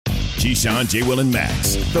Keyshawn, J. Will, and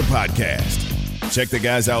Max, the podcast. Check the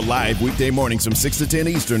guys out live weekday mornings from 6 to 10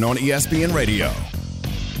 Eastern on ESPN Radio.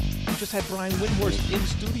 We just had Brian Windhorst in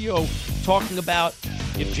studio talking about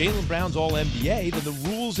if Jaylen Brown's all NBA, then the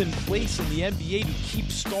rules in place in the NBA to keep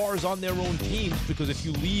stars on their own teams, because if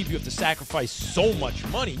you leave, you have to sacrifice so much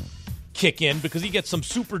money, kick in because he gets some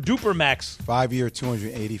super duper max 5-year,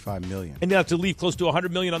 $285 million, and you have to leave close to $100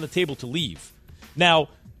 million on the table to leave. Now,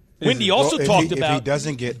 Wendy also talked about if he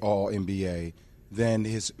doesn't get all NBA, then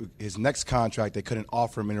his next contract they couldn't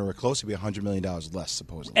offer him anywhere close to be $100 million less,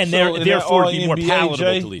 supposedly. And therefore it'd be more palatable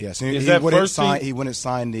to leave. Yes, he wouldn't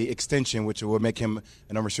sign the extension, which would make him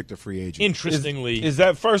an unrestricted free agent. Interestingly, is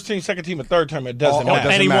that first team, second team, or third team? It doesn't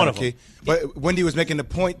matter. Any one of them. But Wendy was making the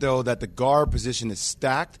point though that the guard position is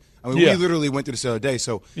stacked. I mean, we literally went through this the other day.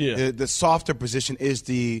 So the softer position is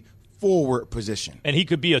the forward position, and he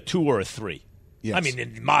could be a 2 or a 3. Yes. I mean,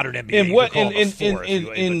 in modern NBA, and what?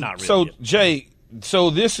 Not really. So Jay, so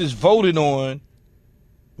this is voted on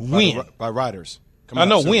when by writers. I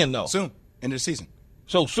know when though. Soon, end of the season.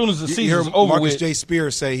 So as soon as the season's over, Marcus J.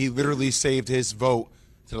 Spears say he literally saved his vote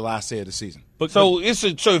to the last day of the season. So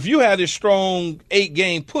if you had a strong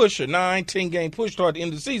 8-game push or 9-10-game push toward the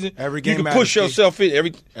end of the season, every game you can matters, push yourself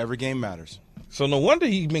in every game matters. So no wonder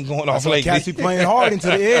he's been going off lately. Cats be playing hard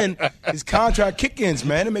until the end. His contract kick-ins,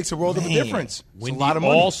 man, it makes a world of a difference. It's a lot of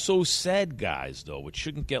money. Also said, guys, though, which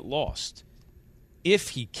shouldn't get lost,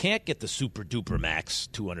 if he can't get the super duper max,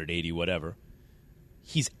 280 whatever,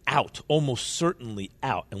 he's out, almost certainly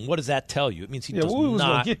out. And what does that tell you? It means he does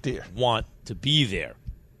not want to be there.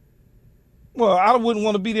 Well, I wouldn't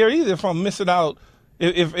want to be there either if I'm missing out.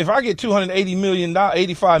 If I get $280 million,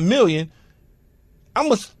 $85 million, I'm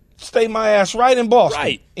going to stay my ass right in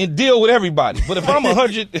Boston and deal with everybody. But if I'm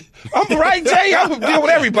 100, I'm right, Jay. I'm gonna deal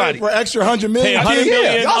with everybody for extra $100 million. $100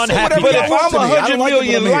 million unhappy. But if I'm 100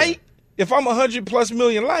 million light, if I'm 100+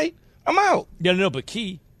 million light, I'm out. No. But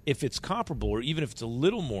Key, if it's comparable or even if it's a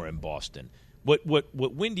little more in Boston, what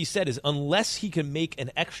Wendy said is unless he can make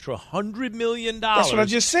an extra $100 million, that's what I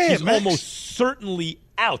just said. He's Max. almost certainly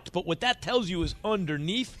out. But what that tells you is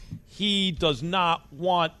underneath, he does not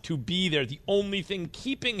want to be there. The only thing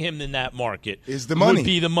keeping him in that market is the money. Would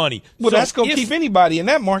be the money. Well, that's going to keep anybody in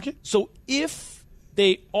that market. So if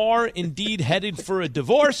they are indeed headed for a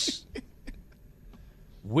divorce,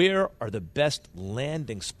 where are the best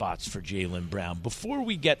landing spots for Jaylen Brown? Before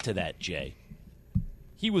we get to that, Jay,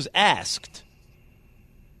 he was asked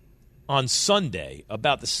on Sunday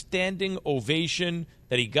about the standing ovation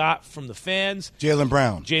that he got from the fans. Jaylen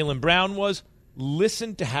Brown was.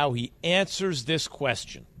 Listen to how he answers this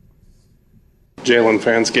question. Jaylen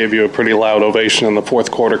fans gave you a pretty loud ovation in the fourth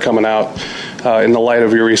quarter coming out. In the light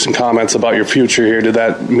of your recent comments about your future here, did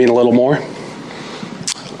that mean a little more?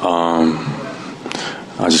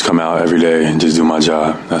 I just come out every day and just do my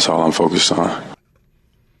job. That's all I'm focused on.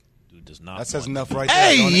 Dude does not. That says enough right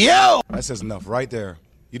there. Hey, yo! That says enough right there.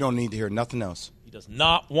 You don't need to hear nothing else. He does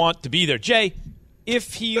not want to be there. Jay,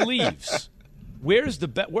 if he leaves, where are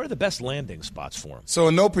the best landing spots for him? So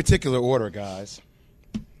in no particular order, guys.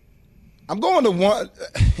 I'm going to one.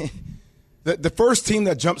 The first team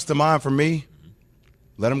that jumps to mind for me,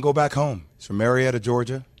 let him go back home. It's from Marietta,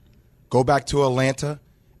 Georgia. Go back to Atlanta.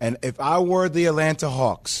 And if I were the Atlanta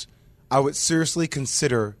Hawks, I would seriously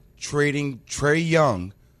consider trading Trae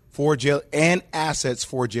Young and assets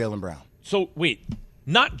for Jaylen Brown. So, wait,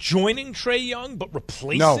 not joining Trae Young, but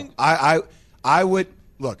replacing? No, I would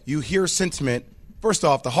 – look, you hear sentiment. First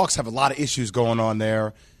off, the Hawks have a lot of issues going on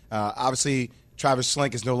there. Obviously, Travis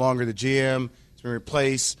Schlenk is no longer the GM. It's been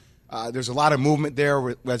replaced. There's a lot of movement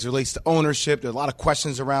there as it relates to ownership. There are a lot of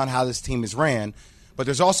questions around how this team is ran. But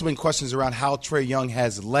there's also been questions around how Trae Young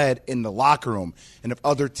has led in the locker room and if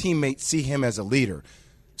other teammates see him as a leader.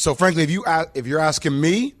 So, frankly, if you're asking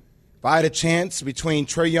me, if I had a chance between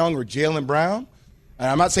Trae Young or Jaylen Brown, and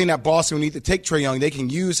I'm not saying that Boston would need to take Trae Young. They can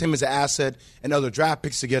use him as an asset and other draft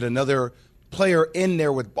picks to get another player in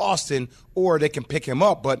there with Boston, or they can pick him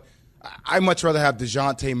up. But I'd much rather have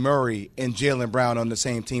DeJounte Murray and Jaylen Brown on the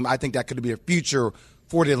same team. I think that could be a future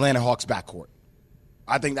for the Atlanta Hawks backcourt.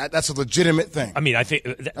 I think that's a legitimate thing. I mean, I think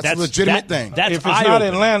that's a legitimate thing. That's if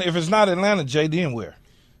it's not Atlanta, Jay, then where?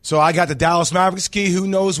 So I got the Dallas Mavericks key. Who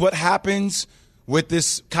knows what happens with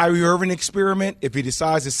this Kyrie Irving experiment if he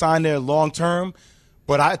decides to sign there long term?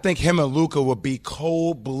 But I think him and Luka will be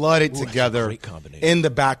cold-blooded together in the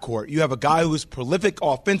backcourt. You have a guy who's prolific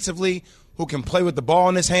offensively, who can play with the ball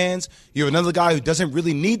in his hands. You have another guy who doesn't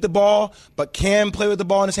really need the ball, but can play with the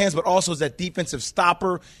ball in his hands, but also is that defensive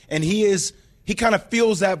stopper. And he kind of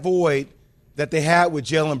fills that void that they had with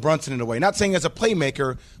Jalen Brunson in a way. Not saying as a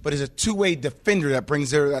playmaker, but as a two-way defender that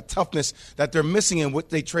brings that toughness that they're missing in what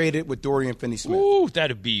they traded with Dorian Finney-Smith. Ooh,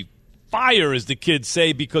 that'd be fire, as the kids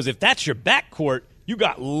say, because if that's your backcourt, you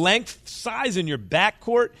got length, size in your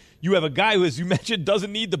backcourt. You have a guy who, as you mentioned,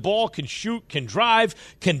 doesn't need the ball, can shoot, can drive,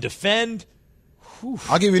 can defend. Whew.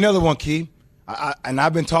 I'll give you another one, Key. And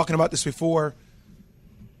I've been talking about this before.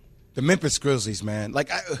 The Memphis Grizzlies, man.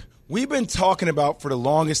 We've been talking about for the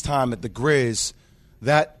longest time that the Grizz,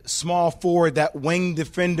 that small forward, that wing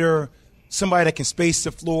defender, somebody that can space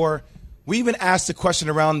the floor. We even asked the question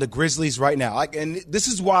around the Grizzlies right now. And this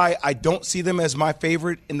is why I don't see them as my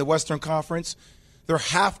favorite in the Western Conference. Their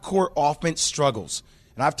half-court offense struggles.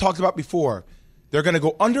 And I've talked about before, they're going to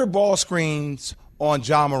go under ball screens on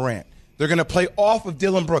Ja Morant. They're going to play off of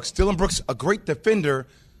Dillon Brooks. Dillon Brooks, a great defender,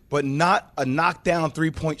 but not a knockdown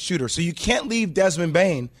three-point shooter. So you can't leave Desmond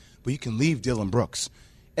Bane, but you can leave Dillon Brooks.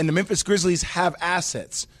 And the Memphis Grizzlies have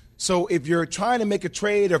assets. So if you're trying to make a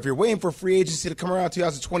trade or if you're waiting for free agency to come around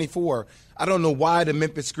 2024, I don't know why the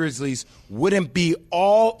Memphis Grizzlies wouldn't be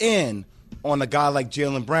all in on a guy like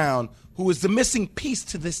Jaylen Brown, who is the missing piece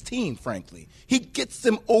to this team, frankly. He gets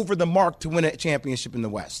them over the mark to win a championship in the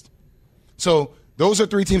West. So those are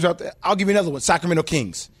three teams out there. I'll give you another one, Sacramento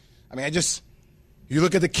Kings. You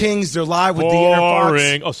look at the Kings, they're live with De'Aaron Fox.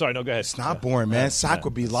 Boring. Oh, sorry, no, go ahead. It's not boring, man. Sac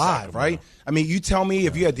would be live, right? You tell me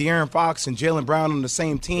if you had De'Aaron Fox and Jaylen Brown on the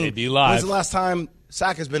same team. They'd be live. When's the last time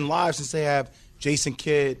Sac has been live since they have Jason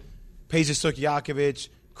Kidd, Peja Stojakovic,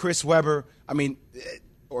 Chris Webber,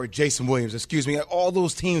 or Jason Williams, excuse me. All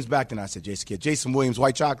those teams back then, I said Jason Kidd, Jason Williams,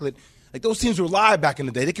 White Chocolate. Those teams were live back in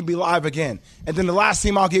the day. They can be live again. And then the last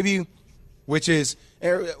team I'll give you, which is,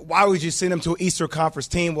 why would you send them to an Eastern Conference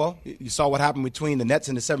team? Well, you saw what happened between the Nets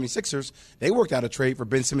and the 76ers. They worked out a trade for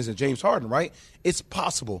Ben Simmons and James Harden, right? It's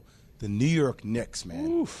possible. The New York Knicks, man.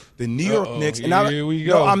 Oof. The New York Knicks. And here we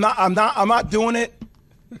go. No, I'm not doing it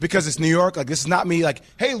because it's New York. This is not me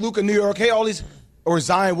hey, Luka, New York, hey, all these, or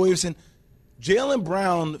Zion Williamson. Jaylen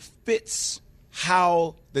Brown fits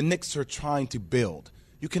how the Knicks are trying to build.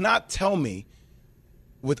 You cannot tell me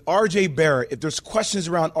with R.J. Barrett, if there's questions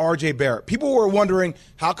around R.J. Barrett, people were wondering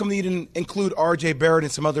how come they didn't include R.J. Barrett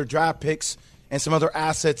and some other draft picks and some other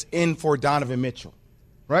assets in for Donovan Mitchell,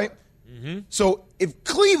 right? Mm-hmm. So if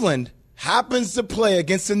Cleveland happens to play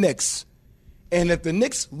against the Knicks, and if the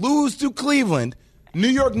Knicks lose to Cleveland, New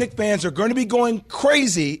York Knicks fans are going to be going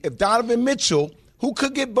crazy if Donovan Mitchell, who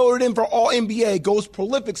could get voted in for All-NBA, goes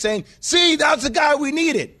prolific saying, see, that's the guy we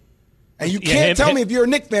needed. And you can't tell me if you're a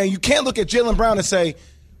Knicks fan, you can't look at Jaylen Brown and say,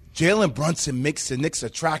 Jalen Brunson makes the Knicks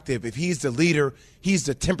attractive. If he's the leader, he's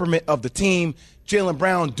the temperament of the team. Jaylen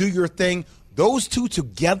Brown, do your thing. Those two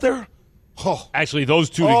together, actually, those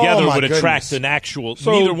two together would attract an actual.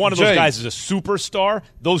 So, neither one of those Jay, guys is a superstar.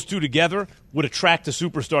 Those two together would attract a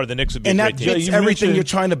superstar. The Knicks would be and a that great team. fits everything you're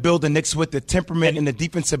trying to build the Knicks with, the temperament and the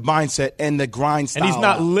defensive mindset and the grind style. And he's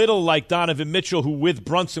not little like Donovan Mitchell, who with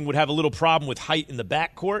Brunson would have a little problem with height in the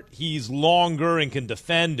backcourt. He's longer and can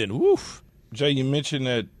defend. And woof. Jay, you mentioned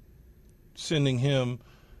that sending him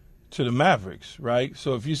to the Mavericks, right?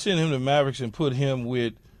 So if you send him to the Mavericks and put him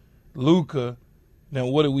with Luka, then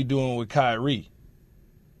what are we doing with Kyrie?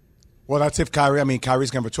 Well, that's if Kyrie's going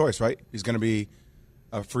to have a choice, right? He's going to be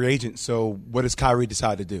a free agent. So what does Kyrie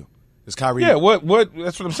decide to do? Does Kyrie? Yeah, what?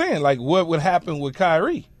 That's what I'm saying. What would happen with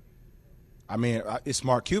Kyrie? It's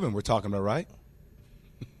Mark Cuban we're talking about, right?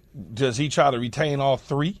 Does he try to retain all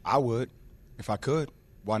three? I would, if I could.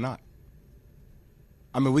 Why not?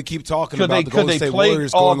 We keep talking about the Golden State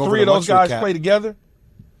Warriors going over the luxury cap. All three of those guys play together?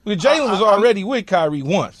 Jalen was already with Kyrie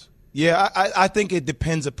once. Yeah, I think it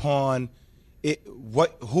depends upon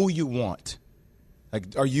who you want.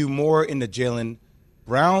 Are you more in the Jaylen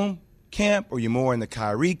Brown camp or are you more in the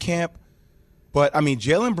Kyrie camp? But,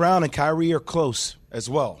 Jaylen Brown and Kyrie are close as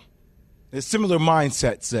well. There's similar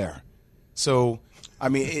mindsets there. So,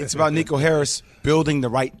 it's about Nico Harris building the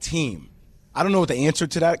right team. I don't know what the answer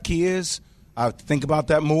to that key is. I have to think about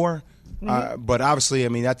that more. Mm-hmm. But obviously,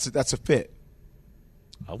 that's a fit.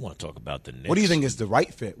 I want to talk about the Knicks. What do you think is the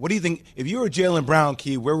right fit? What do you think? If you were Jaylen Brown,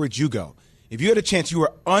 Key, where would you go? If you had a chance, you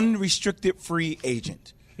were unrestricted free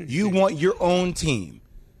agent. You want your own team.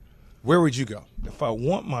 Where would you go? If I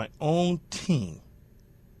want my own team.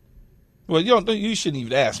 Well, you shouldn't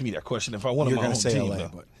even ask me that question if I wanted my own team. LA,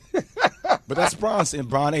 but that's Bron and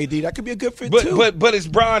Bron AD. That could be a good fit too. But it's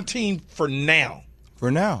Bron team for now. For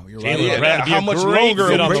now, you're right. Yeah, how much longer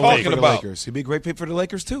are we talking about? He'd be a great fit for the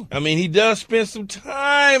Lakers too. He does spend some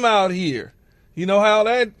time out here. You know how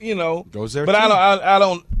that goes there. But too. I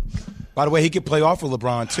don't. By the way, he could play off with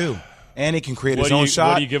LeBron too, and he can create his own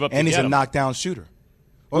shot. What do you give up and he's a him? knockdown shooter.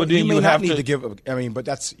 Well, then you may would not have need to give. I mean, but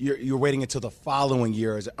that's you're waiting until the following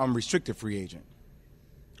year as an unrestricted free agent.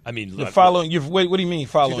 I mean, the following. What do you mean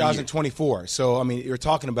following? 2024. Year? So I mean, you're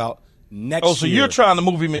talking about next. Oh, so year. you're trying to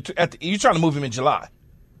move him you're trying to move him in July.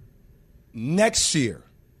 Next year,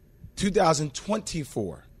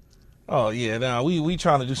 2024. Oh yeah, now we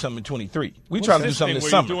trying to do something in 23. We trying to do something this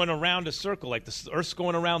summer. You're doing around a circle, like the Earth's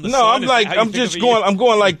going around the sun. No, I'm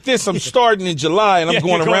going like this. I'm starting in July and I'm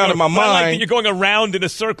going around in my mind. I like that you're going around in a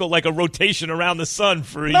circle, like a rotation around the sun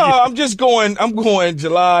for a year. I'm going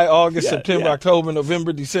July, August, September, October,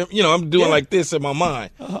 November, December. I'm doing like this in my mind.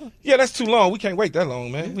 Yeah, that's too long. We can't wait that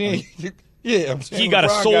long, man. Yeah, I'm saying he got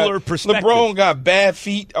LeBron a solar perspective. LeBron got bad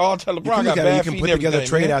feet. I'll tell LeBron got bad feet. You can put together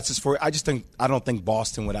trade outs for. I don't think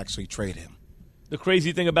Boston would actually trade him. The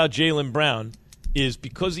crazy thing about Jaylen Brown is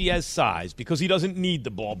because he has size, because he doesn't need the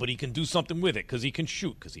ball, but he can do something with it, because he can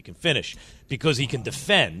shoot, because he can finish, because he can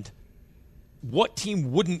defend. What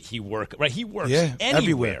team wouldn't he work? Right, he works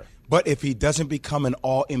everywhere. But if he doesn't become an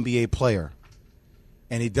All-NBA player,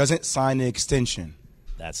 and he doesn't sign an extension,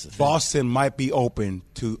 that's the thing. Boston might be open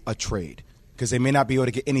to a trade. Because they may not be able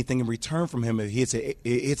to get anything in return from him if he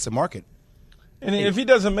hits the market. And if he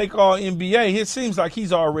doesn't make All NBA, it seems like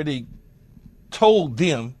he's already told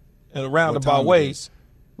them in a roundabout way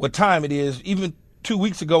what time it is. Even 2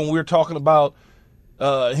 weeks ago when we were talking about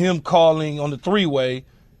him calling on the three-way,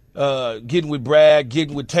 getting with Brad,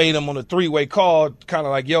 getting with Tatum on the three-way call, kind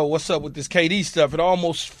of like, yo, what's up with this KD stuff? It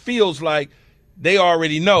almost feels like they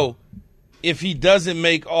already know if he doesn't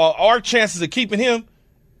make our chances of keeping him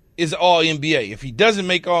is All NBA. If he doesn't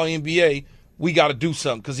make All NBA, we got to do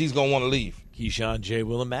something because he's going to want to leave. Keyshawn, J.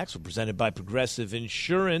 Will, and Maxwell, presented by Progressive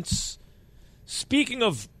Insurance. Speaking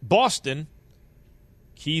of Boston,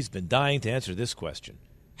 Key's been dying to answer this question.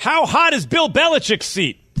 How hot is Bill Belichick's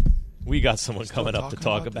seat? We got someone coming up to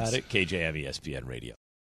talk about it. KJM ESPN Radio.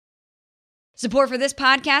 Support for this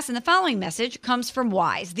podcast and the following message comes from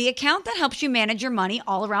Wise, the account that helps you manage your money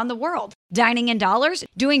all around the world. Dining in dollars,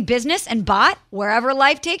 doing business and bot, wherever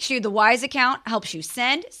life takes you, the Wise account helps you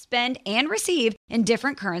send, spend, and receive in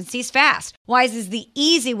different currencies fast. Wise is the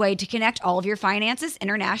easy way to connect all of your finances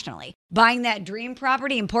internationally. Buying that dream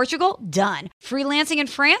property in Portugal? Done. Freelancing in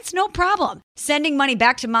France? No problem. Sending money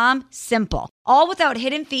back to mom? Simple. All without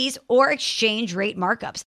hidden fees or exchange rate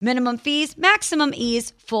markups. Minimum fees, maximum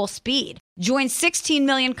ease, full speed. Join 16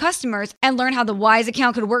 million customers and learn how the Wise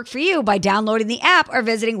account could work for you by downloading the app or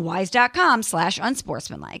visiting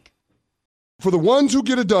wise.com/unsportsmanlike. For the ones who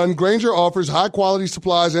get it done, Grainger offers high-quality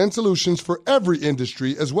supplies and solutions for every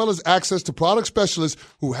industry, as well as access to product specialists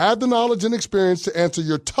who have the knowledge and experience to answer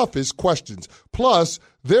your toughest questions. Plus,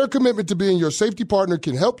 their commitment to being your safety partner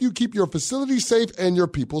can help you keep your facility safe and your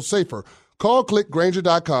people safer. Call, click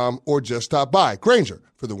Grainger.com, or just stop by. Grainger,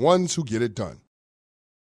 for the ones who get it done.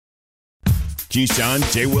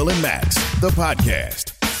 Keyshawn, J. Will, and Max, the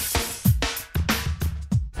podcast.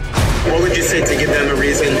 What would you say to give them a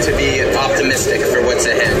reason to be optimistic for what's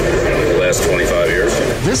ahead? The last 25 years.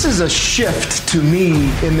 This is a shift to me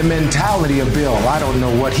in the mentality of Bill. I don't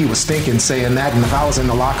know what he was thinking saying that, and if I was in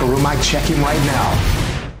the locker room, I'd check him right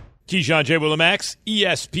now. Keyshawn, J. Will, and Max,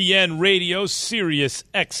 ESPN Radio, Sirius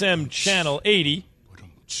XM Channel 80.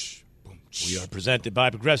 We are presented by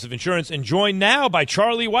Progressive Insurance and joined now by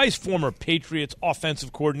Charlie Weiss, former Patriots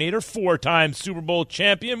offensive coordinator, four-time Super Bowl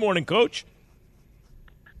champion. Morning, Coach.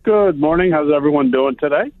 Good morning. How's everyone doing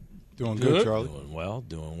today? Doing good, Charlie.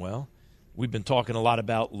 Doing well. We've been talking a lot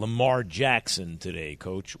about Lamar Jackson today,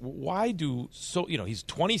 Coach. He's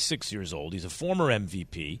 26 years old. He's a former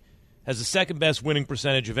MVP, has the second best winning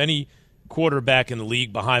percentage of any quarterback in the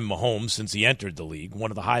league behind Mahomes since he entered the league,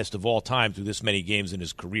 one of the highest of all time through this many games in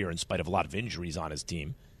his career in spite of a lot of injuries on his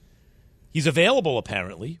team. He's available,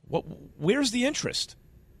 apparently. Where's the interest?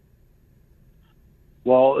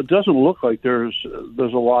 Well, it doesn't look like there's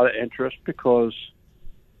a lot of interest because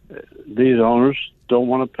these owners don't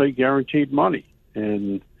want to pay guaranteed money,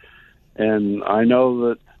 and I know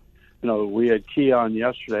that we had Key on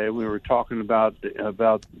yesterday. We were talking about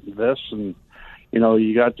this, and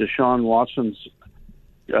you got Deshaun Watson's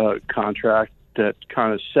contract that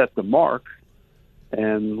kind of set the mark,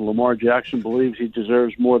 and Lamar Jackson believes he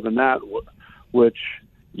deserves more than that, which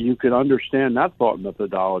you could understand that thought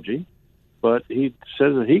methodology. But he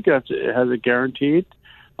says that he has it guaranteed.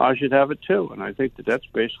 I should have it too, and I think that's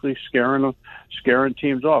basically scaring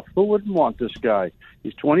teams off. Who wouldn't want this guy?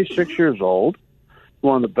 He's 26 years old,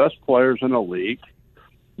 one of the best players in the league.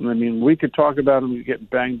 I mean, we could talk about him getting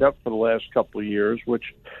banged up for the last couple of years,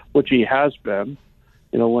 which he has been.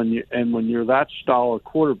 When you're that style of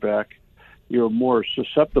quarterback, you're more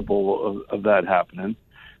susceptible of that happening.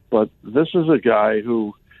 But this is a guy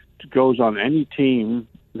who goes on any team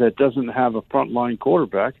that doesn't have a frontline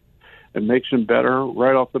quarterback and makes them better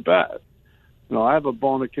right off the bat. I have a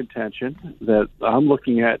bone of contention that I'm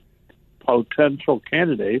looking at potential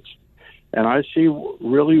candidates, and I see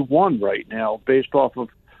really one right now based off of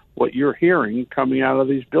what you're hearing coming out of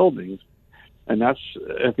these buildings. And that's,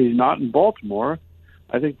 if he's not in Baltimore,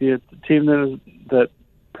 I think the team that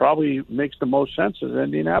probably makes the most sense is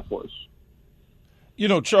Indianapolis.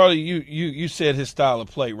 Charlie, you said his style of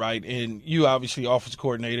play, right? And you obviously offensive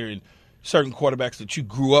coordinator and certain quarterbacks that you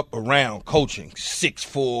grew up around coaching,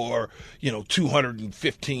 6'4",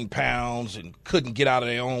 215 pounds, and couldn't get out of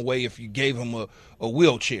their own way if you gave them a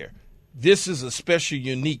wheelchair. This is a special,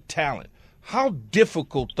 unique talent. How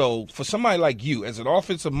difficult, though, for somebody like you as an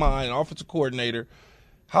offensive mind, offensive coordinator,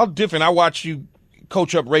 how different? I watch you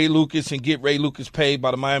coach up Ray Lucas and get Ray Lucas paid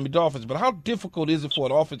by the Miami Dolphins, but how difficult is it for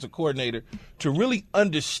an offensive coordinator to really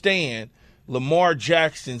understand Lamar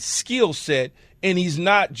Jackson's skill set, and he's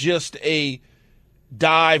not just a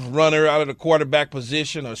dive runner out of the quarterback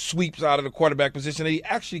position or sweeps out of the quarterback position, that he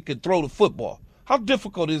actually could throw the football? How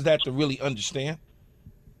difficult is that to really understand?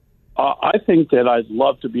 I think that I'd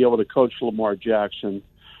love to be able to coach Lamar Jackson,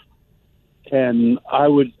 and I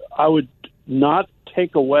would not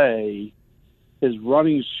take away his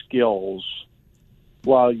running skills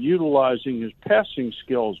while utilizing his passing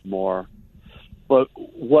skills more. But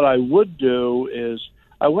what I would do is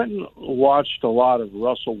I went and watched a lot of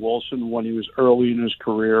Russell Wilson when he was early in his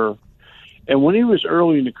career. And when he was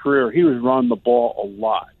early in the career, he was running the ball a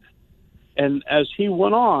lot. And as he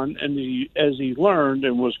went on and as he learned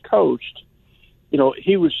and was coached,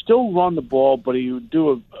 he would still run the ball, but he'd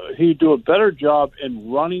do a better job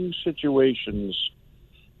in running situations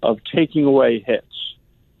of taking away hits.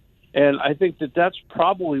 And I think that that's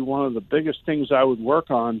probably one of the biggest things I would work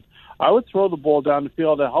on. I would throw the ball down the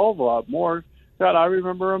field a hell of a lot more. God, I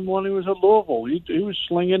remember him when he was at Louisville. He was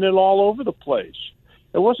slinging it all over the place.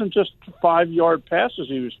 It wasn't just 5-yard passes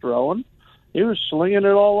he was throwing. He was slinging it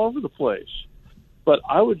all over the place. But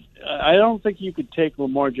I don't think you could take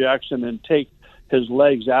Lamar Jackson and take his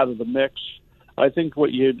legs out of the mix. I think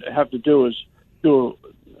what you'd have to do is do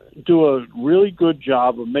a really good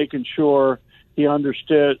job of making sure he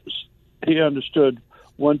understood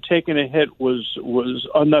when taking a hit was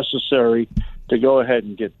unnecessary to go ahead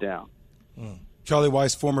and get down. Charlie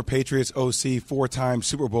Weiss, former Patriots OC, 4-time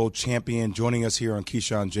Super Bowl champion, joining us here on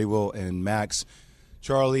Keyshawn, J. Will, and Max.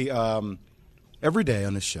 Charlie, every day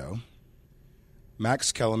on the show,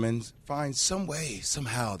 Max Kellerman finds some way,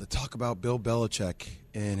 somehow, to talk about Bill Belichick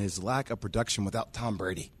and his lack of production without Tom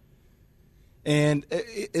Brady. And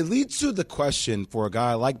it leads to the question for a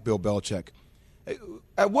guy like Bill Belichick,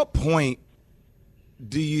 at what point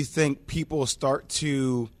do you think people start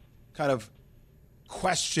to kind of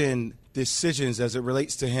question decisions as it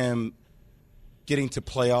relates to him getting to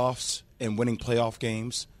playoffs and winning playoff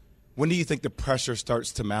games? When do you think the pressure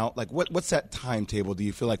starts to mount? Like, what's that timetable, do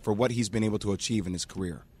you feel like, for what he's been able to achieve in his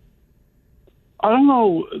career? I don't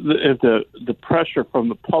know if the pressure from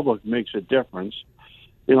the public makes a difference.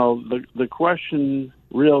 The question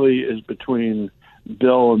really is between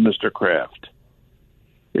Bill and Mr. Kraft.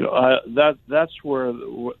 That's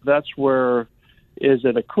where is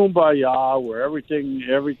it a kumbaya where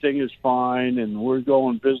everything is fine and we're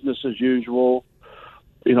going business as usual,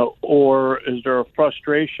 or is there a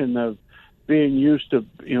frustration of being used to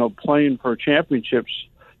playing for championships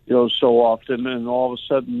so often and all of a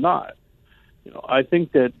sudden not? I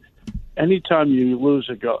think that anytime you lose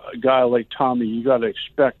a guy like Tommy, you got to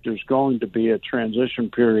expect there's going to be a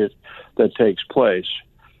transition period that takes place.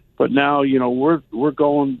 But now, we're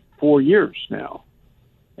going 4 years now.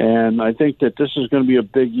 And I think that this is going to be a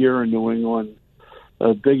big year in New England,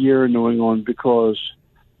 because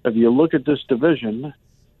if you look at this division,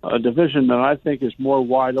 a division that I think is more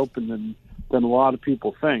wide open than a lot of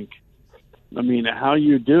people think. I mean, how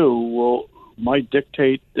you do might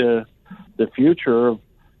dictate the future of,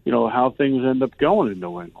 how things end up going in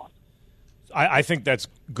New England. I think that's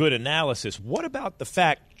good analysis. What about the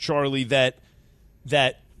fact, Charlie, that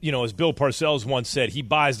as Bill Parcells once said, he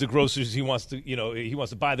buys the groceries he wants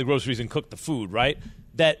to buy the groceries and cook the food, right?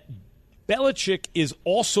 That Belichick is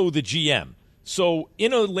also the GM. So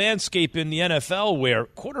in a landscape in the NFL where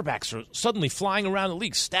quarterbacks are suddenly flying around the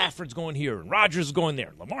league, Stafford's going here and Rodgers is going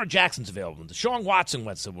there, Lamar Jackson's available, and Deshaun Watson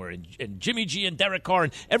went somewhere, and Jimmy G and Derek Carr,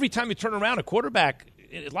 and every time you turn around, a quarterback,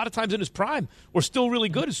 a lot of times in his prime or still really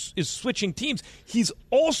good, is switching teams. He's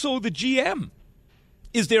also the GM.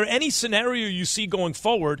 Is there any scenario you see going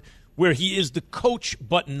forward where he is the coach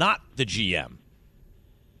but not the GM?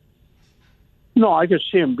 No, I could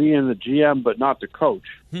see him being the GM but not the coach.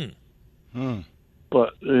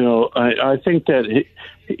 But I think that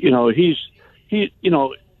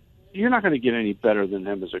you're not going to get any better than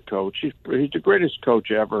him as a coach. He's the greatest coach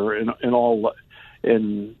ever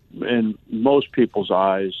in most people's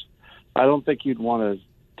eyes. I don't think you'd want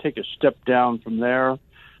to take a step down from there,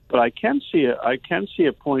 but I can see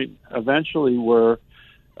a point eventually where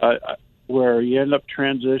you end up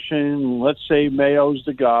transitioning. Let's say Mayo's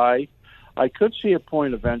the guy. I could see a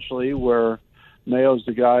point eventually where Mayo's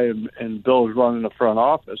the guy and Bill's running the front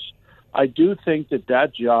office. I do think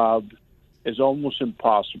that job is almost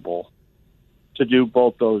impossible to do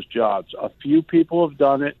both those jobs. A few people have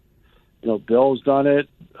done it. Bill's done it.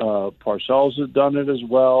 Parcells has done it as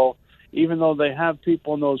well. Even though they have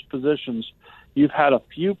people in those positions, you've had a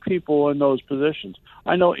few people in those positions.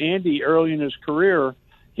 I know Andy early in his career,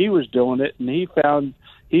 he was doing it, and he found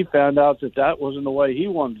out that wasn't the way he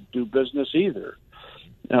wanted to do business either.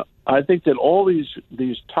 Now, I think that all these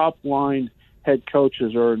top line head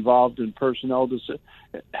coaches are involved in personnel,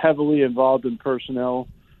 heavily involved in personnel,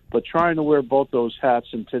 but trying to wear both those hats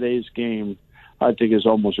in today's game, I think, is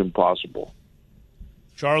almost impossible.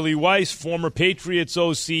 Charlie Weiss, former Patriots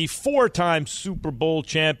OC, 4-time Super Bowl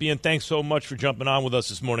champion. Thanks so much for jumping on with us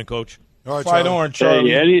this morning, Coach. All right, Fight on,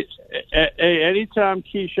 Charlie. Anytime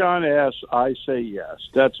Keyshawn asks, I say yes.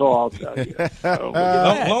 That's all I'll tell you.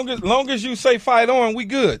 Long as you say fight on, we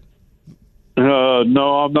good.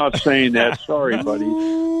 No, I'm not saying that. Sorry, buddy.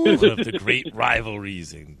 One of the great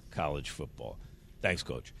rivalries in college football. Thanks,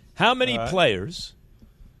 Coach. How many players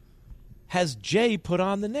has Jay put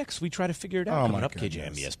on the Knicks? We try to figure it out. Coming up,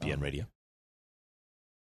 KJM, ESPN Radio.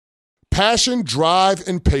 Passion, drive,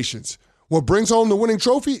 and patience. What brings home the winning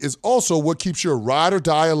trophy is also what keeps your ride or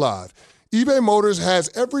die alive. eBay Motors has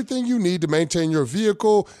everything you need to maintain your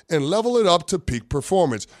vehicle and level it up to peak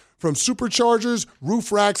performance. From superchargers,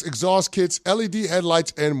 roof racks, exhaust kits, LED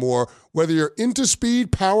headlights, and more, whether you're into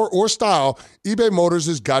speed, power, or style, eBay Motors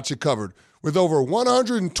has got you covered. With over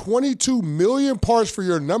 122 million parts for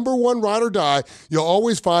your number one ride or die, you'll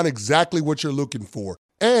always find exactly what you're looking for.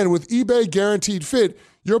 And with eBay Guaranteed Fit,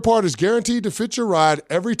 your part is guaranteed to fit your ride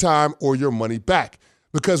every time or your money back.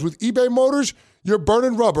 Because with eBay Motors, you're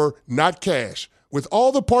burning rubber, not cash. With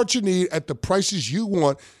all the parts you need at the prices you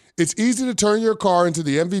want, it's easy to turn your car into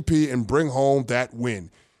the MVP and bring home that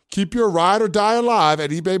win. Keep your ride or die alive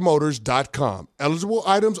at ebaymotors.com. Eligible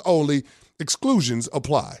items only. Exclusions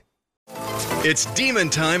apply. It's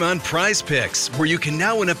Demon Time on Prize Picks, where you can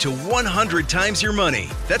now win up to 100 times your money.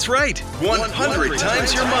 That's right, 100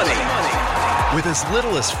 times your money. With as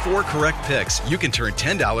little as 4 correct picks, you can turn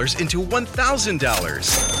 $10 into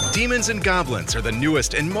 $1,000. Demons and Goblins are the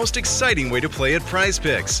newest and most exciting way to play at Prize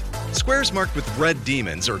Picks. Squares marked with red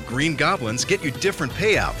demons or green goblins get you different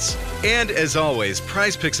payouts. And as always,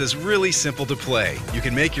 Prize Picks is really simple to play. You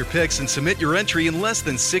can make your picks and submit your entry in less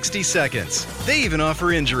than 60 seconds. They even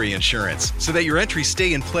offer injury insurance, so that your entries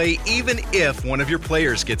stay in play even if one of your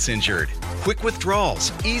players gets injured. Quick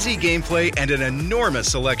withdrawals, easy gameplay, and an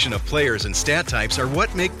enormous selection of players and stat types are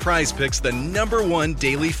what make Prize Picks the #1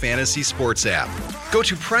 daily fantasy sports app. Go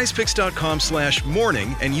to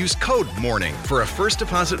prizepicks.com/morning and use code MORNING for a first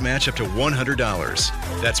deposit match up to $100.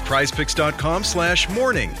 That's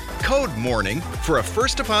prizepicks.com/morning. Code MORNING for a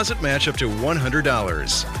first deposit match up to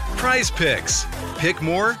 $100. Prize Picks. Pick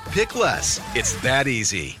more, pick less. It's that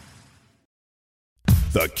easy.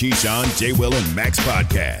 The Keyshawn, J. Will, and Max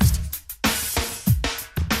podcast.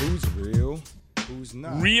 Who's real? Who's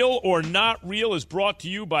not? Real or Not Real is brought to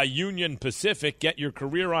you by Union Pacific. Get your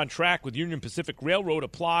career on track with Union Pacific Railroad.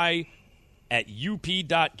 Apply at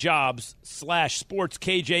up.jobs/sports.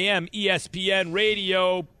 KJM, ESPN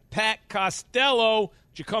Radio. Pat Costello,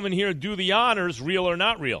 did you come in here and do the honors? Real or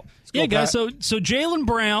not real? Yeah, guys. So Jaylen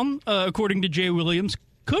Brown, according to Jay Williams,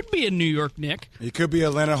 could be a New York Knick. He could be a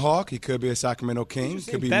Atlanta Hawk. He could be a Sacramento King.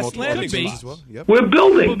 He could be multiple other teams as well. Yep. We're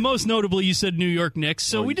building. But most notably, you said New York Knicks.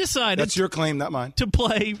 So we decided. That's your claim, not mine. To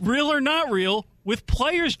play Real or Not Real with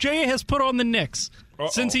players Jay has put on the Knicks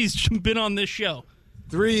since he's been on this show.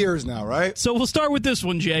 3 years now, right? So we'll start with this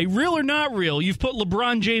one, Jay. Real or not real? You've put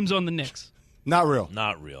LeBron James on the Knicks. Not real.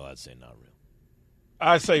 Not real. I'd say not real.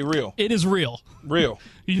 I say real. It is real. Real.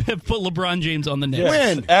 You have put LeBron James on the Knicks.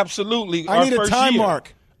 Yes, when? Absolutely. I need a time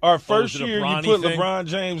mark. Our first year, you put LeBron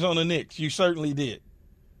James on the Knicks. You certainly did.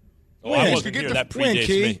 Oh, I wasn't here. That predates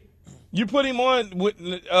me. You put him on with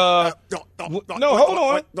no, hold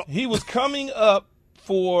on. He was coming up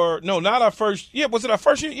for not our first. Yeah, was it our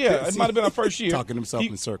first year? Yeah, it might have been our first year. Talking himself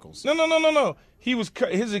in circles. No. He was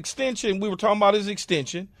his extension. We were talking about his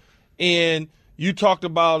extension, and you talked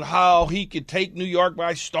about how he could take New York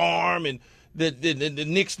by storm, and the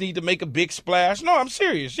Knicks need to make a big splash. No, I'm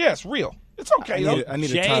serious. Yes, real. It's okay. I need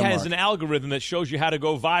Jay a time has mark. an algorithm that shows you how to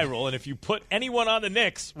go viral, and if you put anyone on the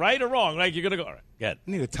Knicks, right or wrong, like you're going to go. All right, good.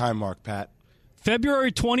 I need a time mark, Pat.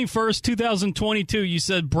 February 21st, 2022, you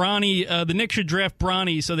said Bronny, the Knicks should draft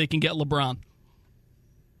Bronny so they can get LeBron.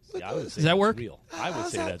 Yeah, I would say Does that work? Real. I would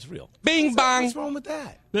say that's real. Bing bang. What's wrong with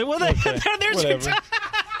that? Well, there's your Whatever.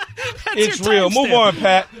 That's It's your real. Move timestamp. on,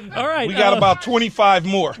 Pat. All right. We got about 25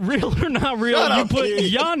 more. Real or not real, Shut you up, put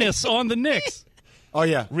kid. Giannis on the Knicks. Oh,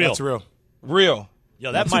 yeah. Real. That's real. Real.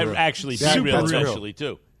 Yo, that That's might real. actually be That's real real. eventually,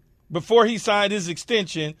 too. Before he signed his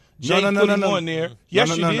extension, Jay put him on there.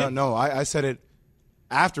 Yes, you did. No. I said it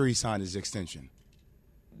after he signed his extension.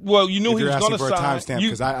 Well, you knew If he you're was going asking to for a sign. timestamp,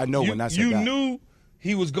 'cause I know when I said you that. knew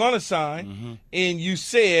he was going to sign, and you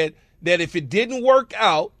said that if it didn't work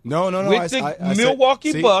out No. with I the said- Milwaui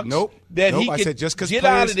see, Bucks, nope. that nope. he I could said just 'cause get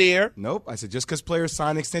players, out of there. Nope. I said just because players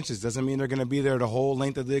sign extensions doesn't mean they're going to be there the whole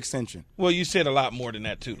length of the extension. Well, you said a lot more than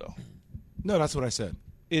that, too, though. No, that's what I said.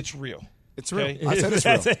 It's real. It's real. Okay. I said it's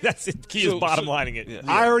real. That's it. Key is bottom lining it. Yeah.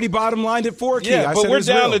 I already bottom lined it for Key. Yeah, I but said we're it's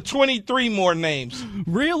down real. to 23 more names.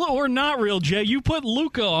 Real or not real, Jay? You put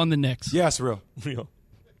Luka on the Knicks. Yes, real. Real.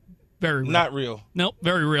 Very real. Not real. Nope,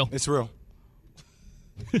 very real. It's real.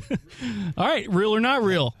 All right, real or not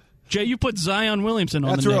real? Jay, you put Zion Williamson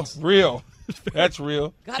on That's the real. Knicks. Real. That's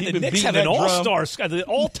real. God, He the been Knicks beating have that an drum. all-star squad, the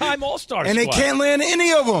all-time all-star And they squad. can't land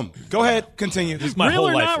any of them. Go ahead. Continue. My Real whole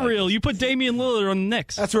or life not like real? this. You put Damian Lillard on the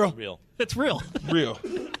Knicks. That's real. Real. That's real. Real.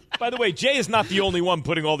 By the way, Jay is not the only one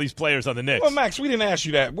putting all these players on the Knicks. Well, Max, we didn't ask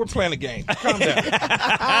you that. We're playing a game. Calm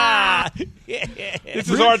down. This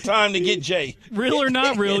is our time to get Jay. Real or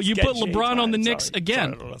not real? It's You get put Jay LeBron on the time. Knicks Sorry. again. Sorry, I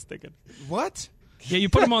don't know what I was thinking. What? Yeah, you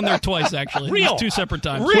put him on there twice, actually. Real. Just two separate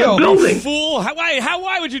times. Real. You fool.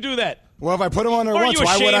 Why would you do that? Well, if I put him on there Aren't once, you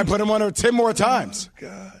why would I ashamed? put him on there 10 more times?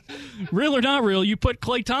 Real or not real? You put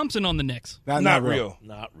Klay Thompson on the Knicks. Not real.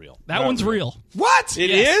 Not real. That one's real. What?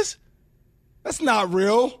 It Yes. is? That's not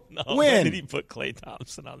real. No, When? did he put Klay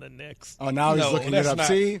Thompson on the Knicks? Oh, now he's No, looking it that's up. not-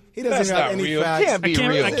 See? He that's doesn't have not any real. facts. Can't be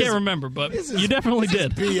real. I can't remember, but This is- you definitely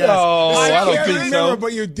did. BS. No, I don't can't think remember, so.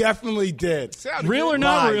 but you definitely did. Real or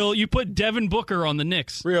not Lies. real? You put Devin Booker on the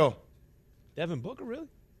Knicks. Real. Devin Booker, really?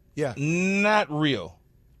 Yeah. Not real.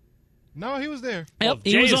 No, he was there. Yep, Well,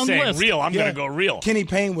 he Jay was is on the saying list. real. I'm Yeah. going to go real. Kenny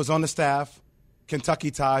Payne was on the staff.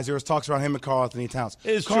 Kentucky ties. There was talks around him and Karl Anthony Towns.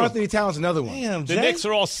 It is Karl true. Anthony Towns, another one. Damn, The Jay. Knicks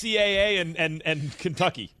are all CAA and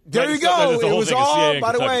Kentucky. There Right? you So go. there's the It whole was thing of CAA all, and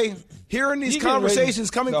by the Kentucky. way, hearing these You getting ready-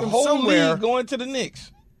 conversations coming the from whole somewhere. league going to the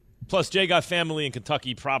Knicks. Plus, Jay got family in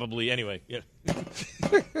Kentucky, probably. Anyway, yeah.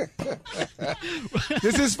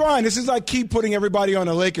 This is fine. This is like keep putting everybody on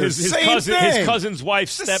the Lakers. His Same cousin, thing. his cousin's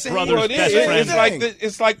wife's It's the same- stepbrother's Well, it best is. friend.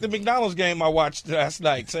 It's like the McDonald's game I watched last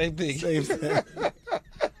night. Same thing. Same thing.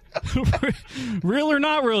 Real or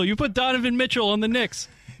not real? You put Donovan Mitchell on the Knicks.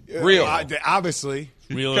 Real. Obviously.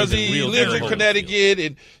 Real Because is he real lives in terrible. Connecticut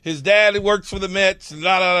and his dad works for the Mets. And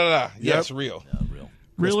la. Yes, Yep. real.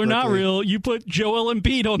 Real or not Berkeley. real? You put Joel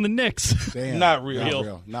Embiid on the Knicks. Damn. Not real. Not Real.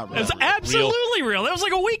 real. Not real. That's absolutely real. That was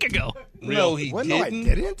like a week ago. No, he What? No, I didn't.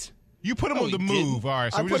 didn't. You put him on the move. All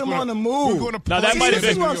right, so I we're put just him gonna, on the move. We're going to Now, that See, might have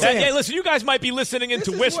this is been. what I'm saying. Hey, listen, you guys might be listening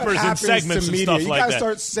into This is whispers what and happens segments to and media. stuff you like guys that.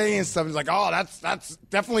 start saying stuff. It's like, oh, that's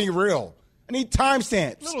definitely real. I need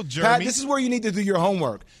timestamps. Little Pat, Jeremy. this is where you need to do your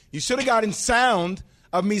homework. You should have gotten sound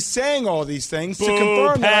of me saying all these things to Boo,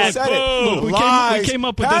 confirm that I Pat, said boo. it. Look, we Lies. came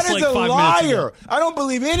up with Pat this is like a 5 liar. minutes ago. I don't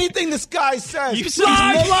believe anything this guy says. You said He's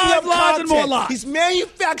lies, making lies, up lies, and more content. lies. He's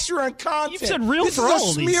manufacturing content. You've said real this for is all a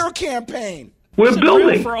of these. smear campaign. We're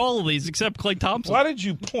building for all of these except Klay Thompson. Why did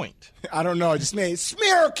you point? I don't know. I just made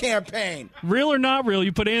smear campaign. Real or not real?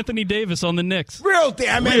 You put Anthony Davis on the Knicks. Real,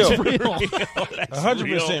 damn it. Real. Real.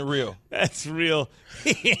 100% real. That's real.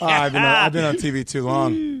 I've been on TV too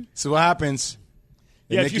long. So what happens?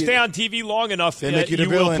 They Yeah, make if you stay on TV long enough, they make you the you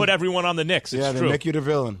will villain. put everyone on the Knicks. It's Yeah, they true. make you the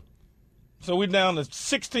villain. So we're down to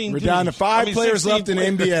 16 We're teams. down to 5 players 16 left in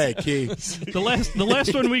the players. NBA, Key. The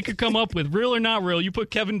last one we could come up with, real or not real? You put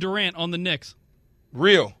Kevin Durant on the Knicks.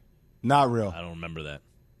 Real. Not real. I don't remember that.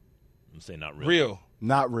 I'm saying not real. Real.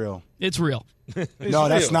 Not real. It's real. No,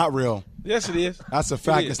 that's real. not real. Yes, it is. That's a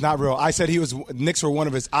fact. It is. It's not real. I said Knicks were one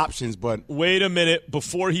of his options, but Wait a minute.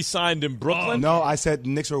 Before he signed in Brooklyn? no, I said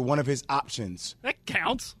Knicks were one of his options. That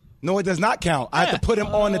counts. No, it does not count. I have to put him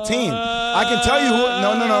on the team. I can tell you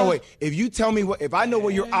who. No, wait. If you tell me if I know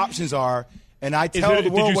what your options are, and I tell the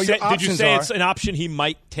world what your did you options say are, it's an option he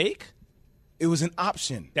might take? it was an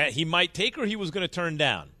option. That he might take or he was going to turn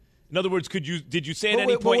down? In other words, did you say at But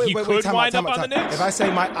any point he could time out, wind time up out, on the time out. Knicks? If I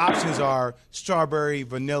say my options are strawberry,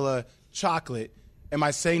 vanilla, chocolate, am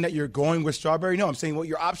I saying that you're going with strawberry? No, I'm saying what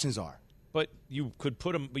your options are. But you could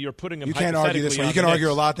put him. You're putting him. You can't argue this one. You can argue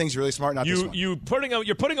a lot of things. You're really smart. Not this one. You're putting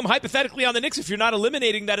him hypothetically on the Knicks if you're not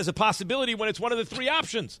eliminating that as a possibility when it's one of the three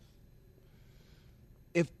options.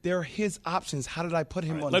 If they're his options, how did I put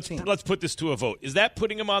him on the team? Let's put this to a vote. Is that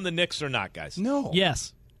putting him on the Knicks or not, guys? No.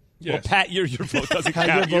 Yes. Well, Pat, your vote doesn't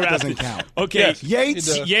count. Your vote doesn't count. Okay.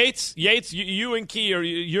 Yes. Yates, you and Key,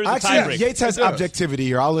 you're the Actually, tiebreaker. Yates has objectivity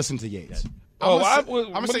here. I'll listen to Yates. I'm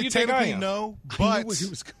going to say technically no, but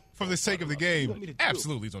for the sake of the game,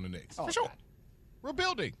 absolutely he's on the Knicks. For sure. We're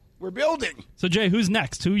building. So, Jay, who's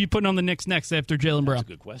next? Who are you putting on the Knicks next after Jaylen Brown? That's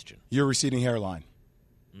a good question. Your receding hairline.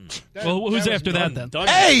 Well, who's after that then?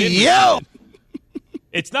 Hey, yo!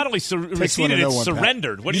 It's not only receded, it's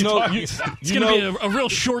surrendered. What are you talking about? It's going to be a real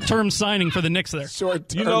short-term signing for the Knicks there.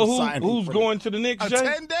 You know who's going to the Knicks, Jay?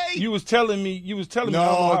 10-day? You was telling me I don't know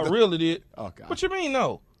how real it is. Oh, God. What you mean,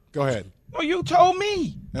 no? Go ahead. No, you told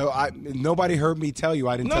me. No, nobody heard me tell you.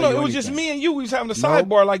 I didn't tell you it was just me and you. We was having a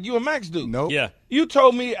sidebar like you and Max do. Nope. Yeah. You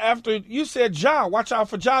told me after you said Ja, watch out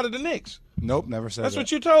for Ja to the Knicks. Nope, never said That's that.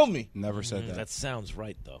 what you told me. Never said that. That sounds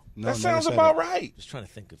right, though. No, that sounds about right. Just trying to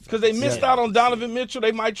think of because they missed out on Donovan Mitchell.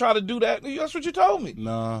 They might try to do that. That's what you told me.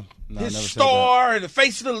 No, his never star, the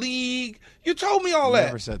face of the league. You told me all that.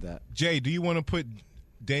 Never said that. Jay, do you want to put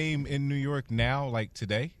Dame in New York now, like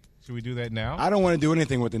today? Should we do that now? I don't want to do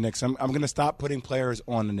anything with the Knicks. I'm going to stop putting players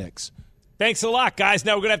on the Knicks. Thanks a lot, guys.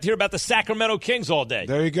 Now we're going to have to hear about the Sacramento Kings all day.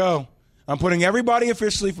 There you go. I'm putting everybody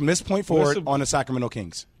officially from this point forward on the Sacramento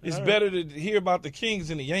Kings. It's better to hear about the Kings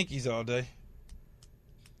than the Yankees all day.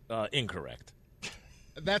 Incorrect.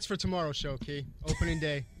 That's for tomorrow's show, Key. Opening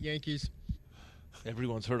day, Yankees.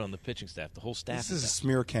 Everyone's hurt on the pitching staff. The whole staff. This is a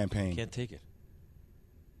smear campaign. Can't take it.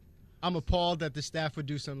 I'm appalled that the staff would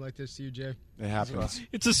do something like this to you, Jay. It happens.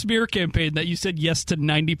 It's a smear campaign that you said yes to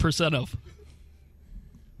 90% of.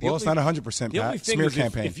 Well, it's not 100%, The only Pat. thing Smear is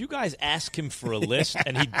campaign. if you guys ask him for a list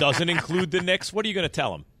and he doesn't include the Knicks, what are you going to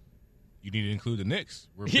tell him? You need to include the Knicks.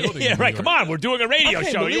 We're building. Yeah, right. Come on, we're doing a radio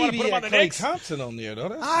show. You want to put him on the Knicks? Thompson on there,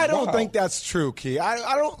 though. I don't think that's true, Key.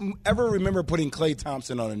 I don't ever remember putting Klay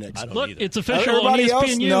Thompson on the Knicks. Look, it's official Everybody on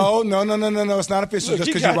else, ESPNU. no. It's not official just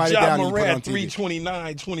because you write it down and you put it on TV.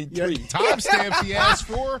 329-23. Timestamps he asked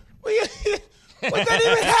for. What's not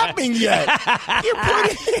even happening yet? You're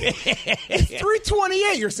putting it's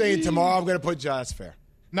 328. You're saying tomorrow I'm going to put Josh Fair.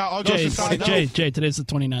 Now, I'll go Jay, today's the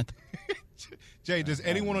 29th. Jay, does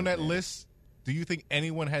anyone on that list, do you think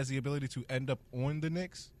anyone has the ability to end up on the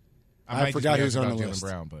Knicks? I forgot who's on the list.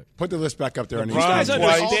 Brown, but put the list back up there. You guys all the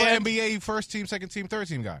understand? NBA first team, second team, third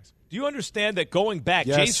team guys. Do you understand that going back,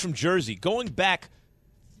 Yes. Jay's from Jersey, going back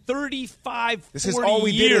 35, This is 40 all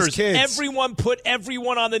we did years, as kids. everyone put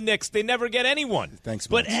everyone on the Knicks. They never get anyone. Thanks,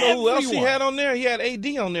 But man. You know who else he everyone. had on there? He had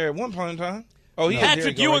AD on there at one point in time. Oh, he had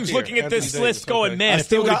Patrick there you go, Ewing's right looking there. at this Anthony list Davis, going, okay. man, if they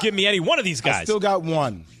still would have got- given me any one of these guys. I still got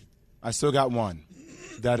one.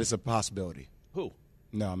 That is a possibility. Who?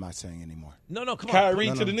 No, I'm not saying anymore. No, come on. Kyrie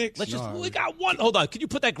to the Knicks? Let's we got one. Hold on. Can you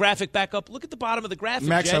put that graphic back up? Look at the bottom of the graphic,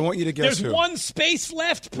 Max, Jay. I want you to guess There's who. one space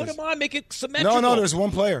left. Put him on. Make it symmetrical. No, there's one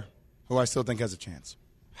player who I still think has a chance.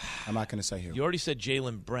 I'm not going to say who. You already said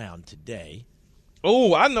Jaylen Brown today.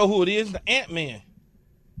 Oh, I know who it is. The Ant-Man.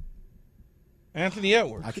 Anthony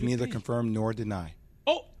Edwards. I can neither confirm nor deny.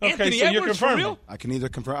 Oh, Okay, Anthony so you're Edwards, for confirming. real? I can either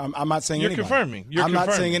confirm. I'm not saying You're anybody. confirming. I'm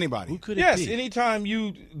not saying anybody. Who could Yes, it be? anytime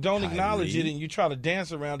you don't acknowledge Kyrie. it and you try to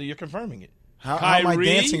dance around it, you're confirming it. How am I Kyrie?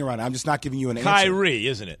 dancing around it? I'm just not giving you an answer. Kyrie,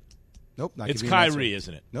 isn't it? Nope, not It's giving you an answer. Kyrie,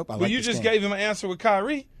 isn't it? Nope, I Well, like you the just stand. gave him an answer with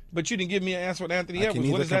Kyrie, but you didn't give me an answer with Anthony I Edwards. can What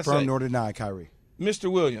neither does that confirm say? nor deny Kyrie.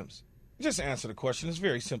 Mr. Williams, just answer the question. It's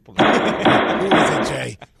very simple. Who is it,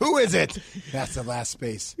 Jay? Who is it? That's the last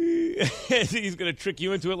space. He's going to trick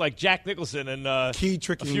you into it like Jack Nicholson and Key a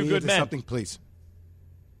tricking few me good into men. something, please.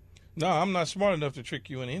 No, I'm not smart enough to trick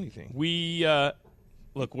you in anything. We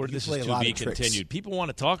look. This play is a to lot be of tricks. continued. People want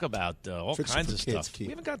to talk about all Tricks are kinds for of kids, stuff. Keith.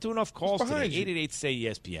 We haven't got to enough calls today. behind you?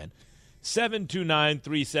 888-SAY-ESPN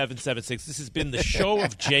 729-3776. This has been the show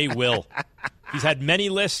of Jay Will. He's had many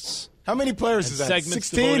lists. How many players and is that? segments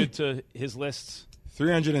 16? devoted to his lists.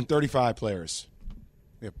 335 players.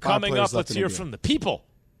 We have 5 Coming players up, left let's in hear the game. from the people.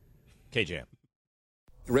 KJM.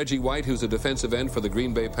 Reggie White, who's a defensive end for the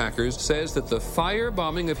Green Bay Packers, says that the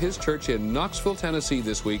firebombing of his church in Knoxville, Tennessee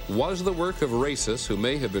this week was the work of racists who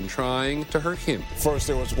may have been trying to hurt him. First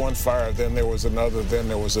there was one fire, then there was another, then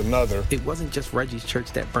there was another. It wasn't just Reggie's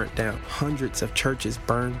church that burnt down. Hundreds of churches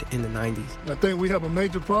burned in the 90s. I think we have a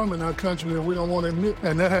major problem in our country that we don't want to admit,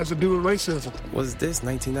 and that has to do with racism. Was this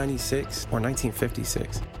 1996 or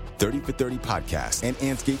 1956? 30 for 30 podcast and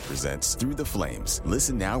Anscape presents Through the Flames.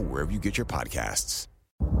 Listen now wherever you get your podcasts.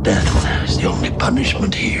 Death is the only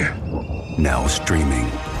punishment here. Now streaming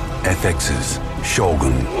FX's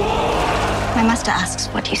Shogun. My master asks,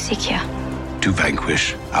 what do you seek here? To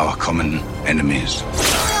vanquish our common enemies.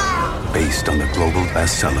 Based on the global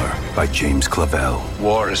bestseller by James Clavell.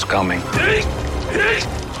 War is coming. The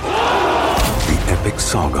epic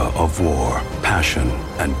saga of war, passion,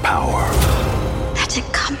 and power. Let it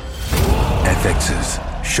come. FX's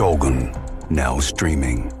Shogun. Now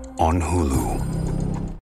streaming on Hulu.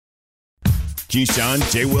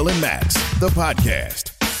 Keyshawn, J. Will, and Max, the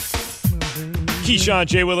podcast. Keyshawn,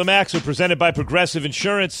 J. Will, and Max are presented by Progressive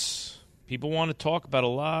Insurance. People want to talk about a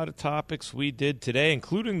lot of topics we did today,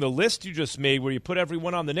 including the list you just made where you put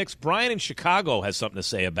everyone on the Knicks. Brian in Chicago has something to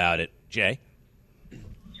say about it. Jay?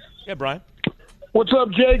 Yeah, Brian? What's up,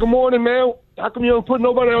 Jay? Good morning, man. How come you don't put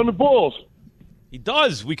nobody on the Bulls? He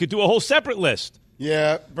does. We could do a whole separate list.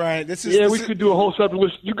 Yeah, Brian, we could do a whole separate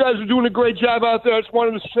list. You guys are doing a great job out there. I just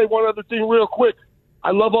wanted to say one other thing real quick.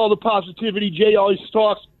 I love all the positivity Jay always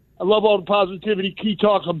talks. I love all the positivity Key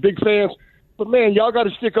talks. I'm big fans. But, man, y'all got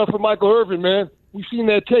to stick up for Michael Irvin, man. We've seen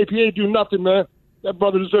that tape. He ain't do nothing, man. That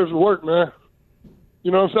brother deserves to work, man.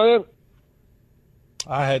 You know what I'm saying?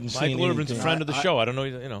 I hadn't seen anything. Michael Irvin's a friend of the show. I don't know,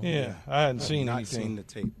 Yeah, I hadn't seen anything. Seen the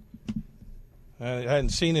tape. I hadn't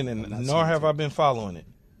seen it, and nor have I been following it.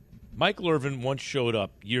 Michael Irvin once showed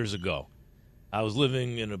up years ago. I was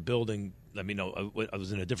living in a building. I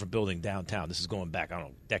was in a different building downtown. This is going back, I don't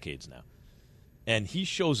know, decades now. And he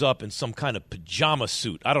shows up in some kind of pajama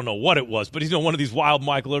suit. I don't know what it was, but he's one of these wild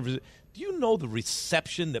Michael Irvin. Do you know the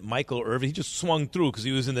reception that Michael Irvin, he just swung through because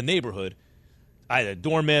he was in the neighborhood. I had a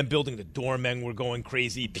doorman building. The doormen were going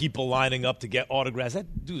crazy. People lining up to get autographs.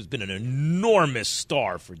 That dude's been an enormous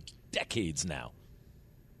star for decades now.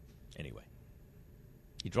 Anyway.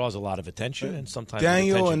 He draws a lot of attention, and sometimes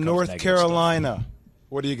Daniel in North Carolina. Stuff.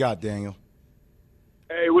 What do you got, Daniel?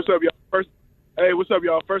 Hey, what's up, y'all?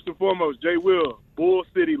 First and foremost, Jay Will, Bull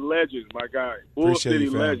City legend, my guy. Bull City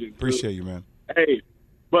legend. Appreciate you, man. Hey,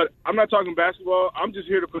 but I'm not talking basketball. I'm just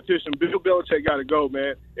here to petition. Bill Belichick got to go,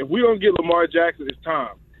 man. If we don't get Lamar Jackson, it's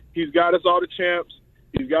time. He's got us all the champs.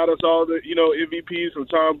 He's got us all the MVPs from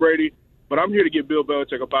Tom Brady. But I'm here to get Bill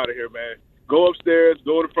Belichick up out of here, man. Go upstairs,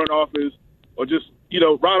 go to the front office, or just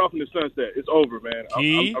ride off in the sunset. It's over, man.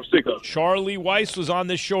 I'm sick of it. Charlie Weiss was on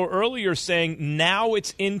this show earlier saying now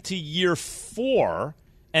it's into year 4,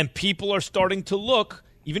 and people are starting to look.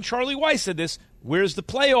 Even Charlie Weiss said this. Where's the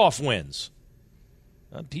playoff wins?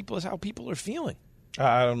 People is how people are feeling.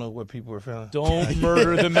 I don't know what people are feeling. Don't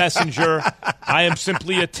murder the messenger. I am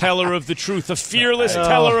simply a teller of the truth, a fearless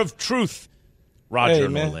teller of truth. Roger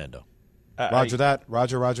in Orlando. Roger that.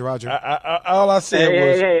 Roger. All I said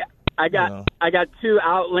was... Hey. I got two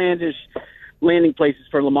outlandish landing places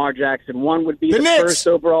for Lamar Jackson. One would be the first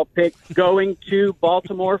overall pick going to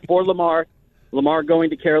Baltimore for Lamar. Lamar going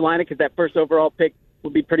to Carolina because that first overall pick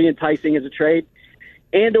would be pretty enticing as a trade.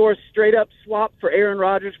 And or straight up swap for Aaron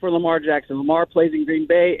Rodgers for Lamar Jackson. Lamar plays in Green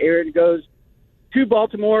Bay. Aaron goes to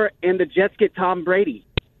Baltimore, and the Jets get Tom Brady.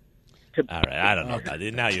 All right, I don't know.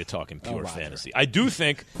 Now you're talking pure fantasy. I do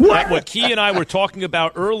think that what Key and I were talking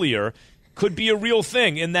about earlier could be a real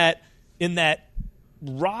thing in that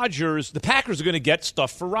Rodgers, the Packers are going to get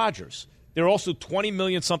stuff for Rodgers. They're also $20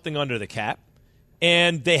 million something under the cap,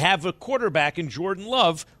 and they have a quarterback in Jordan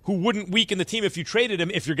Love who wouldn't weaken the team if you traded him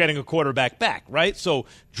if you're getting a quarterback back, right? So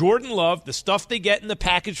Jordan Love, the stuff they get in the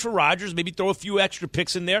package for Rodgers, maybe throw a few extra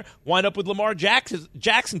picks in there, wind up with Lamar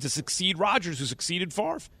Jackson to succeed Rodgers, who succeeded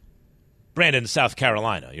Favre. Brandon in South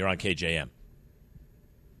Carolina, you're on KJM.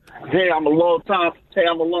 Hey, I'm a long time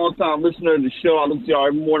listener to the show. I listen to y'all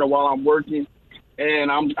every morning while I'm working.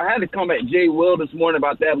 And I had to come at Jay Will this morning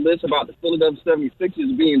about that list about the Philadelphia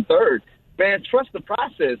 76ers being third. Man, trust the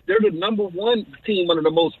process. They're the number one team under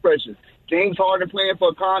the most pressure. James Harden playing for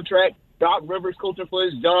a contract, Doc Rivers coaching for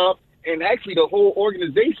his job, and actually the whole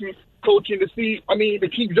organization coaching to keep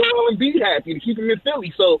Joel Embiid happy, to keep him in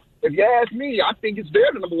Philly. So if you ask me, I think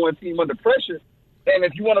they're the number one team under pressure. And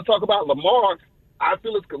if you want to talk about Lamar, I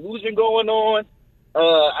feel it's collusion going on.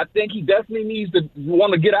 I think he definitely needs to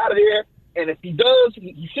want to get out of there. And if he does,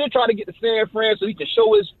 he should try to get to San Fran so he can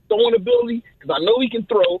show his throwing ability, because I know he can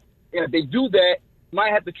throw. And if they do that,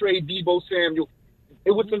 might have to trade Deebo Samuel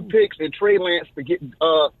with some picks and Trey Lance to get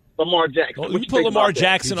Lamar Jackson. Well, you put Lamar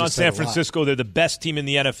Jackson on San Francisco, they're the best team in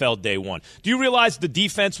the NFL day one. Do you realize the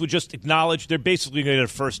defense would just acknowledge they're basically going to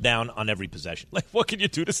get a first down on every possession? Like, what can you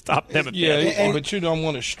do to stop them? But you don't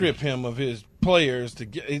want to strip him of his players to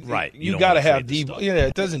get right. You got to have Deebo. Yeah,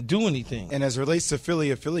 it doesn't do anything. And as it relates to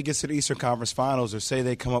Philly, if Philly gets to the Eastern Conference Finals or say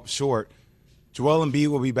they come up short, Joel Embiid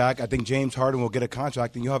will be back. I think James Harden will get a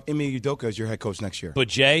contract, and you'll have Ime Udoka as your head coach next year. But,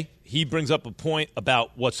 Jay, he brings up a point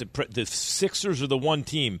about the Sixers are the one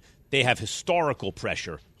team. They have historical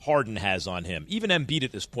pressure Harden has on him. Even Embiid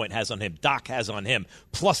at this point has on him. Doc has on him.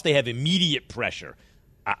 Plus, they have immediate pressure.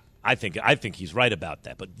 I think he's right about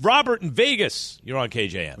that. But Robert in Vegas, you're on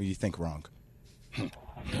KJM. Well, you think wrong.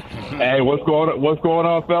 Hey, what's going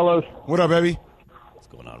on, fellas? What up, baby? What's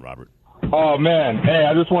going on, Robert? Oh, man. Hey,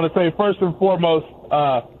 I just want to say, first and foremost,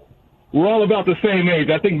 we're all about the same age.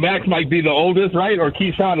 I think Max might be the oldest, right? Or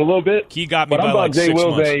Keyshawn a little bit. Key got me but by I'm about like Jay 6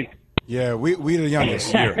 Will's months. age. Yeah, we the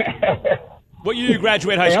youngest here. What year did you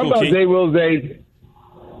graduate high Hey, school, I'm about Key? Jay Will's age.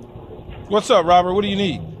 What's up, Robert? What do you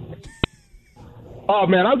need? Oh,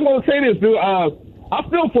 man, I just want to say this, dude. I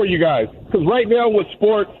feel for you guys. Because right now with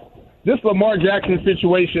sports, this Lamar Jackson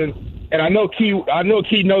situation, and I know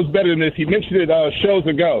Key knows better than this. He mentioned it shows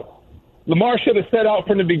ago. Lamar should have set out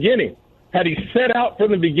from the beginning. Had he set out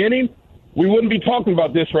from the beginning, we wouldn't be talking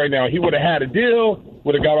about this right now. He would have had a deal,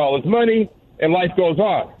 would have got all his money, and life goes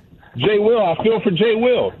on. Jay Will, I feel for Jay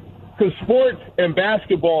Will. Because sports and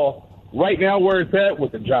basketball, right now where it's at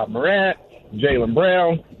with the Ja Morant, Jaylen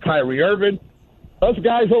Brown, Kyrie Irving, us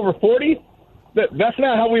guys over 40, that's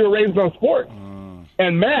not how we were raised on sports.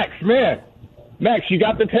 And Max, you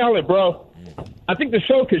got the talent, bro. I think the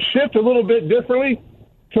show could shift a little bit differently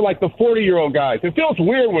to like the 40-year-old guys. It feels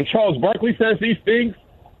weird when Charles Barkley says these things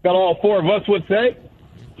that all four of us would say.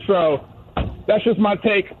 So that's just my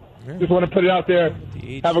take. Just want to put it out there.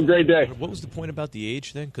 Have a great day. What was the point about the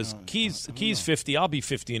age then? Because Key's 50. I'll be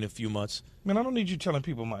 50 in a few months. Man, I don't need you telling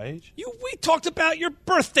people my age. We talked about your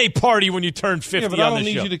birthday party when you turned 50 yeah, but I on don't the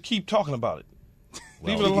need show. you to keep talking about it.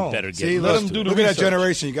 Well, Leave it alone. You better get See, let them used do to the Look at research. that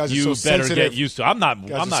generation. You guys are You so better sensitive. get used to. I'm not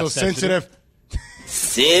so sensitive.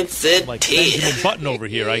 Sensitive. I'm like Benjamin Button over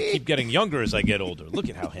here. I keep getting younger as I get older. Look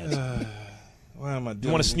at how handsome. Why am I doing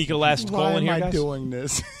You want to sneak a last call in here, guys? doing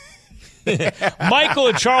this? Michael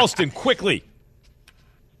in Charleston, quickly.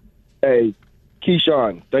 Hey,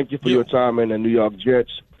 Keyshawn, thank you for your time in the New York Jets.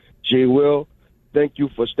 Jay Will, thank you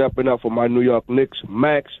for stepping up for my New York Knicks.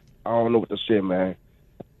 Max, I don't know what to say, man.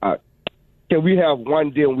 Can we have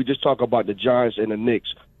one day when we just talk about the Giants and the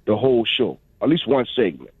Knicks, the whole show? At least one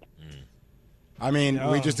segment. I mean,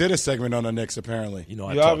 we just did a segment on the Knicks, apparently. You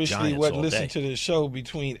obviously wasn't listening to the show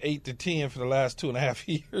between 8 to 10 for the last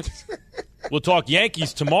 2.5 years. We'll talk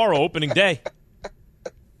Yankees tomorrow, opening day.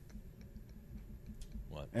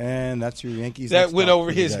 And that's your Yankees. That went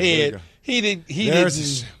over his head. He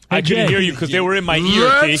didn't. I couldn't hear you because they were in my ear.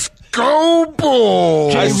 Let's go,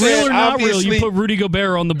 Bulls! Jay, real or not real, you put Rudy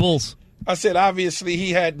Gobert on the Bulls. I said, obviously,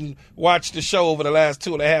 he hadn't watched the show over the last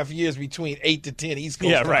 2.5 years between 8 to 10 East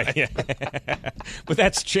Coast. Yeah, right. Yeah. But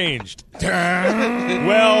that's changed.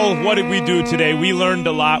 Well, what did we do today? We learned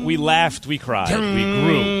a lot. We laughed. We cried. We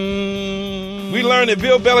grew. We learned that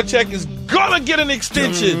Bill Belichick is going to get an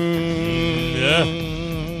extension. Yeah.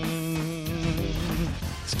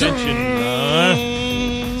 Extension.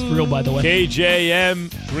 It's real, by the way.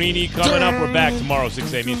 KJM, Greeny coming up. We're back tomorrow,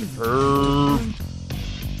 6 a.m. Eastern.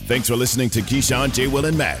 Thanks for listening to Keyshawn, J. Will,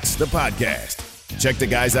 and Max, the podcast. Check the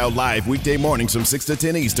guys out live weekday mornings from 6 to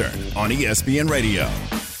 10 Eastern on ESPN Radio.